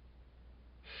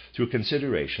 Through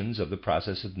considerations of the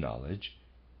process of knowledge,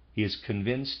 he is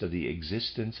convinced of the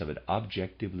existence of an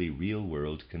objectively real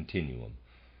world continuum,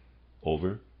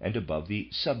 over and above the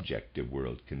subjective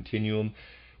world continuum,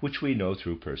 which we know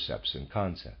through percepts and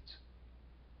concepts.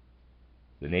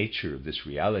 The nature of this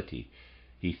reality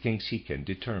he thinks he can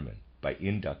determine by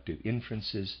inductive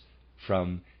inferences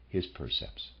from his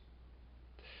percepts.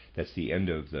 That's the end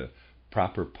of the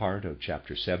proper part of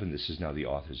chapter 7. This is now the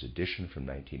author's edition from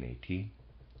 1918.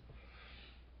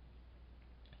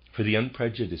 For the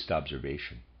unprejudiced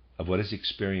observation of what is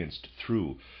experienced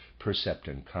through percept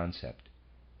and concept,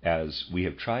 as we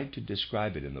have tried to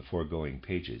describe it in the foregoing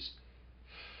pages,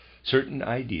 certain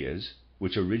ideas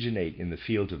which originate in the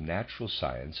field of natural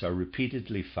science are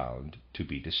repeatedly found to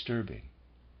be disturbing.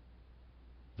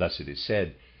 Thus it is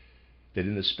said that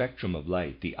in the spectrum of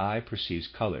light the eye perceives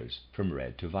colors from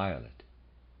red to violet.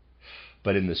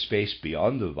 But in the space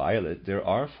beyond the violet there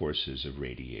are forces of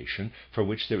radiation for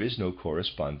which there is no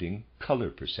corresponding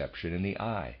color perception in the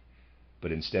eye,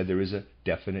 but instead there is a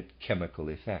definite chemical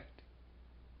effect.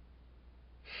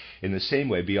 In the same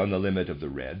way, beyond the limit of the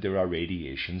red, there are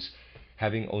radiations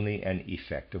having only an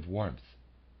effect of warmth.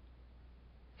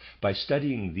 By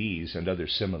studying these and other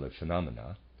similar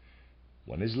phenomena,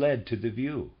 one is led to the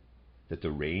view that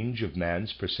the range of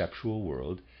man's perceptual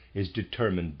world is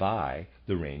determined by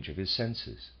the range of his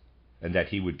senses, and that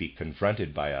he would be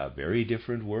confronted by a very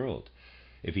different world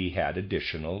if he had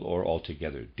additional or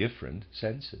altogether different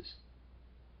senses.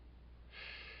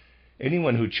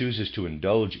 Anyone who chooses to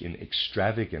indulge in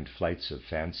extravagant flights of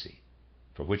fancy,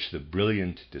 for which the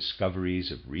brilliant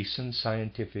discoveries of recent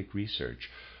scientific research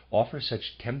offer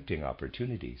such tempting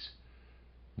opportunities,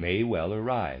 may well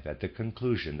arrive at the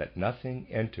conclusion that nothing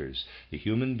enters the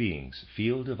human being's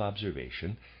field of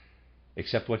observation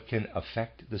except what can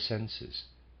affect the senses,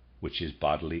 which his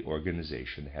bodily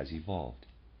organization has evolved.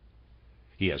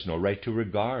 He has no right to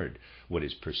regard what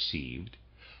is perceived,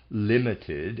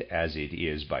 limited as it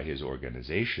is by his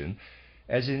organization,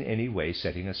 as in any way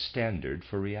setting a standard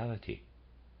for reality.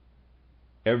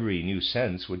 Every new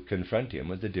sense would confront him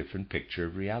with a different picture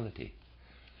of reality.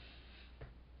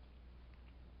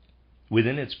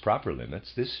 Within its proper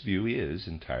limits, this view is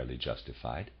entirely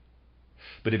justified.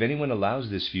 But if anyone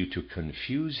allows this view to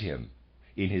confuse him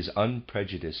in his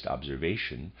unprejudiced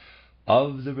observation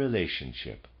of the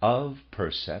relationship of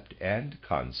percept and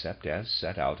concept as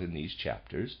set out in these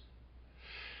chapters,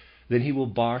 then he will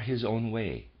bar his own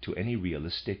way to any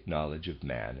realistic knowledge of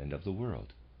man and of the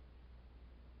world.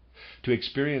 To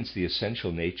experience the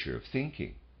essential nature of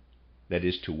thinking, that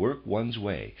is, to work one's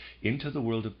way into the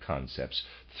world of concepts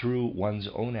through one's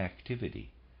own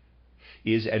activity,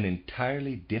 is an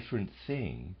entirely different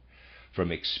thing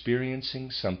from experiencing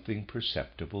something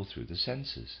perceptible through the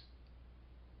senses.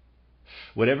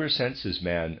 Whatever senses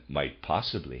man might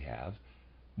possibly have,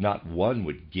 not one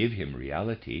would give him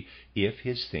reality if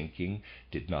his thinking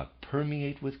did not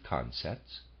permeate with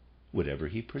concepts whatever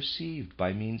he perceived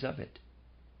by means of it.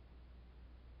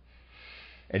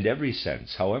 And every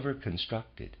sense, however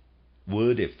constructed,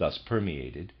 would, if thus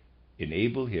permeated,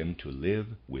 enable him to live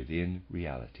within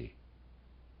reality.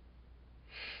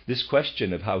 This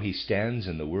question of how he stands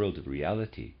in the world of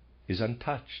reality is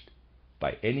untouched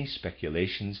by any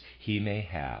speculations he may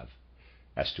have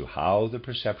as to how the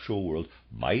perceptual world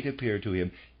might appear to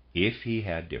him if he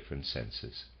had different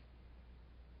senses.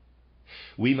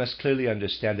 We must clearly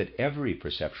understand that every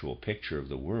perceptual picture of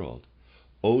the world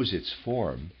owes its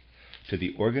form to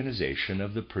the organization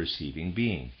of the perceiving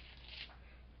being,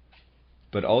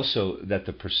 but also that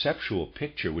the perceptual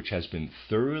picture which has been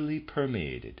thoroughly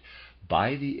permeated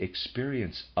by the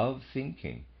experience of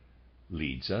thinking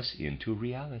leads us into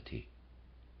reality.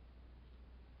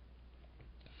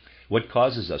 What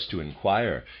causes us to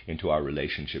inquire into our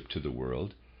relationship to the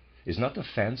world is not the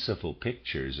fanciful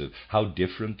pictures of how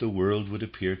different the world would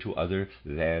appear to other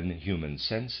than human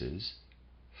senses,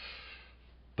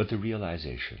 but the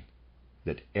realization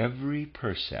that every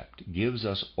percept gives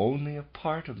us only a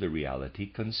part of the reality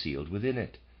concealed within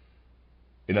it.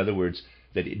 In other words,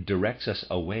 that it directs us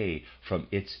away from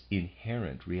its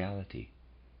inherent reality.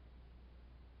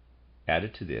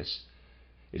 Added to this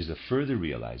is the further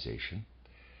realization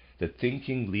that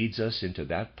thinking leads us into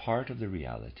that part of the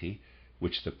reality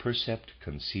which the percept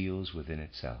conceals within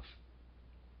itself.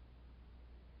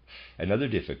 Another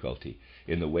difficulty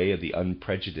in the way of the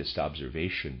unprejudiced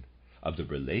observation of the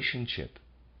relationship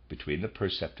between the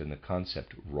percept and the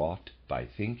concept wrought by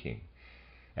thinking,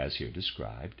 as here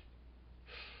described,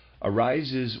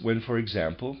 arises when, for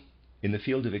example, in the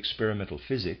field of experimental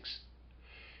physics,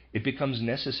 it becomes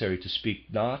necessary to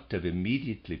speak not of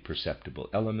immediately perceptible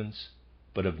elements,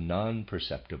 but of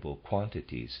non-perceptible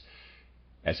quantities,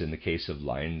 as in the case of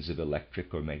lines of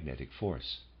electric or magnetic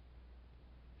force.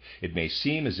 It may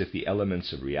seem as if the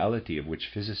elements of reality of which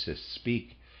physicists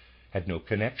speak had no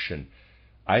connection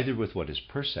either with what is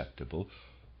perceptible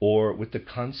or with the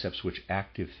concepts which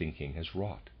active thinking has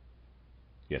wrought.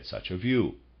 Yet such a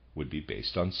view would be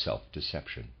based on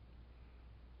self-deception.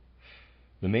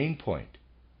 The main point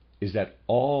is that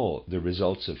all the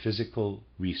results of physical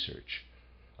research,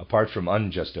 apart from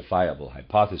unjustifiable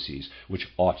hypotheses which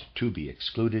ought to be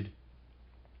excluded,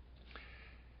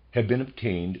 have been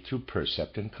obtained through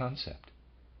percept and concept.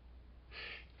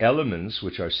 Elements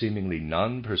which are seemingly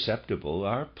non-perceptible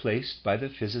are placed by the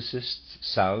physicist's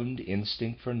sound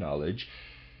instinct for knowledge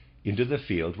into the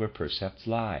field where percepts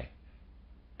lie,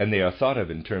 and they are thought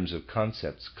of in terms of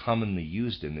concepts commonly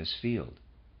used in this field.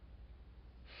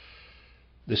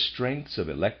 The strengths of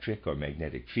electric or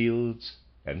magnetic fields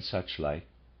and such like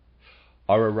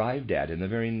are arrived at in the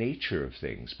very nature of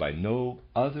things by no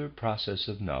other process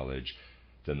of knowledge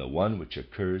than the one which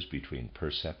occurs between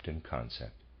percept and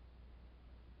concept.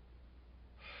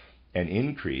 An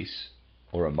increase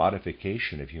or a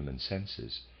modification of human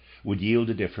senses would yield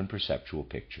a different perceptual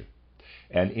picture,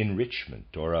 an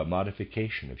enrichment or a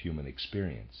modification of human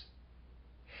experience.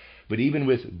 But even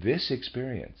with this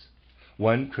experience,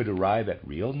 one could arrive at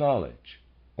real knowledge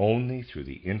only through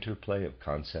the interplay of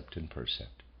concept and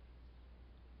percept.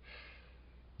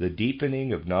 The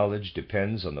deepening of knowledge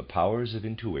depends on the powers of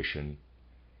intuition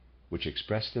which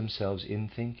express themselves in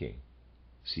thinking.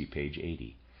 See page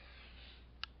 80.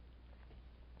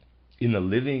 In the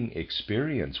living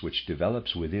experience which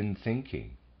develops within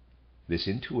thinking, this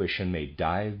intuition may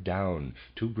dive down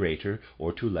to greater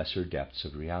or to lesser depths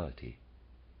of reality.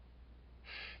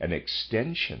 An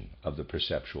extension of the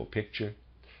perceptual picture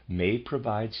may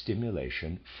provide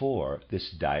stimulation for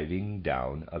this diving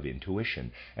down of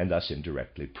intuition, and thus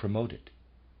indirectly promote it.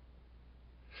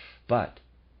 But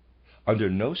under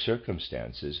no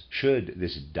circumstances should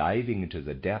this diving into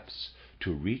the depths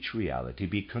to reach reality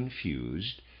be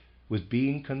confused with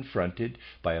being confronted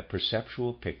by a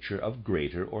perceptual picture of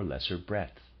greater or lesser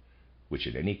breadth, which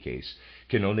in any case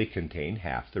can only contain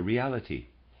half the reality,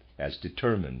 as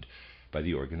determined by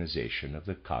the organization of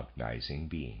the cognizing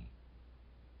being.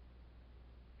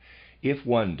 If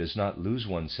one does not lose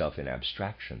oneself in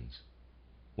abstractions,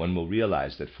 one will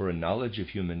realize that for a knowledge of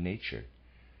human nature,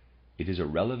 it is a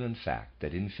relevant fact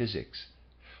that in physics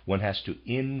one has to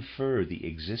infer the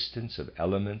existence of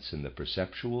elements in the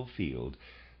perceptual field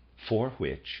for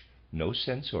which no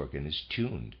sense organ is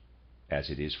tuned,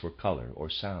 as it is for color or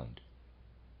sound.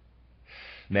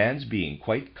 Man's being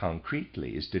quite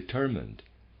concretely is determined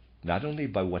not only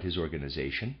by what his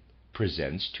organization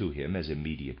presents to him as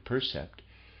immediate percept,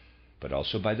 but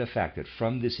also by the fact that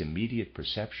from this immediate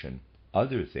perception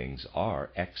other things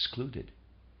are excluded.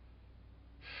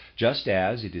 Just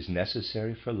as it is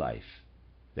necessary for life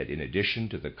that in addition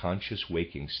to the conscious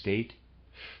waking state,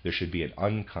 there should be an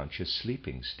unconscious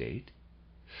sleeping state,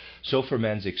 so for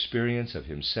man's experience of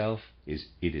himself it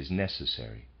is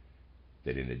necessary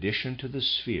that in addition to the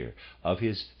sphere of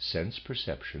his sense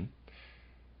perception,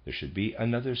 there should be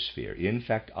another sphere, in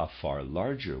fact a far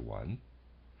larger one,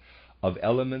 of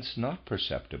elements not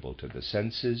perceptible to the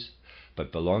senses,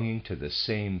 but belonging to the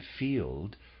same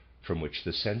field from which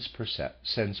the sense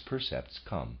percepts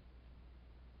come.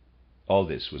 All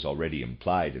this was already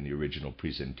implied in the original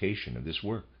presentation of this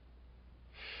work.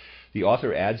 The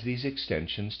author adds these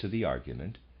extensions to the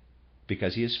argument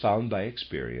because he has found by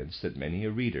experience that many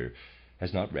a reader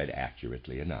has not read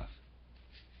accurately enough.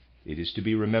 It is to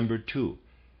be remembered, too,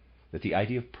 that the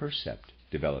idea of percept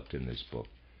developed in this book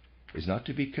is not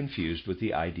to be confused with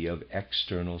the idea of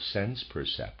external sense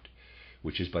percept,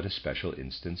 which is but a special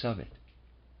instance of it.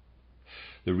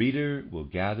 The reader will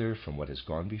gather from what has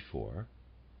gone before,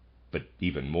 but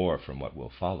even more from what will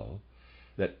follow,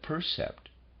 that percept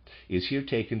is here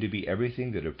taken to be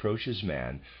everything that approaches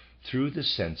man through the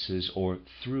senses or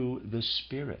through the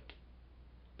spirit,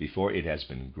 before it has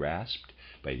been grasped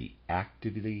by the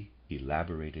actively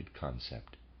elaborated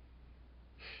concept.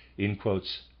 In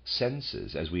quotes,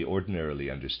 senses, as we ordinarily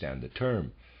understand the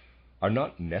term, are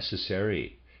not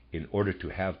necessary in order to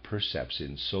have percepts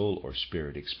in soul or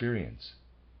spirit experience.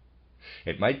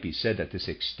 It might be said that this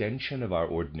extension of our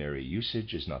ordinary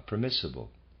usage is not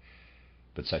permissible,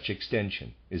 but such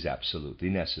extension is absolutely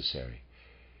necessary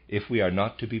if we are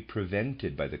not to be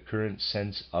prevented by the current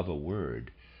sense of a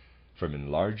word from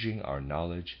enlarging our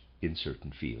knowledge in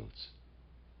certain fields.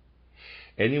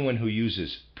 Anyone who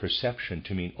uses perception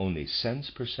to mean only sense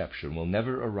perception will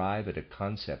never arrive at a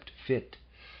concept fit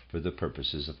for the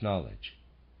purposes of knowledge,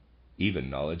 even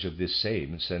knowledge of this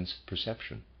same sense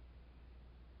perception.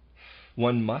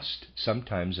 One must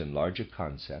sometimes enlarge a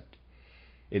concept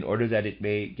in order that it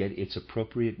may get its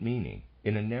appropriate meaning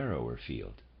in a narrower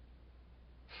field.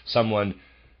 Sometimes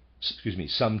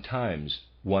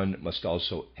one must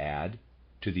also add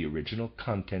to the original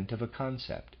content of a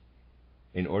concept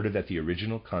in order that the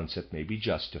original concept may be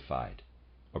justified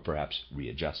or perhaps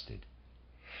readjusted.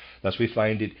 Thus we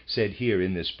find it said here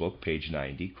in this book, page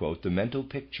 90, quote, "The mental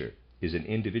picture is an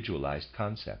individualized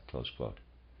concept," close quote.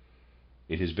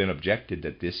 It has been objected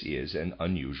that this is an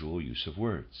unusual use of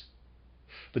words.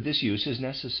 But this use is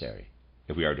necessary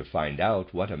if we are to find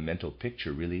out what a mental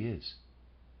picture really is.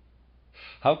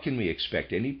 How can we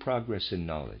expect any progress in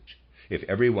knowledge if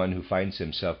everyone who finds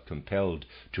himself compelled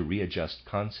to readjust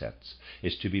concepts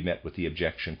is to be met with the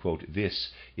objection, quote,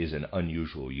 "This is an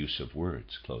unusual use of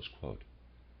words," close quote.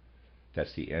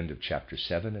 That's the end of chapter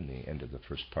 7 and the end of the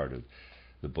first part of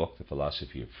the book, The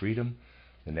Philosophy of Freedom.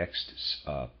 The next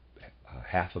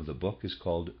half of the book is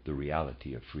called The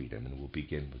Reality of Freedom, and we'll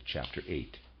begin with chapter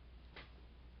 8.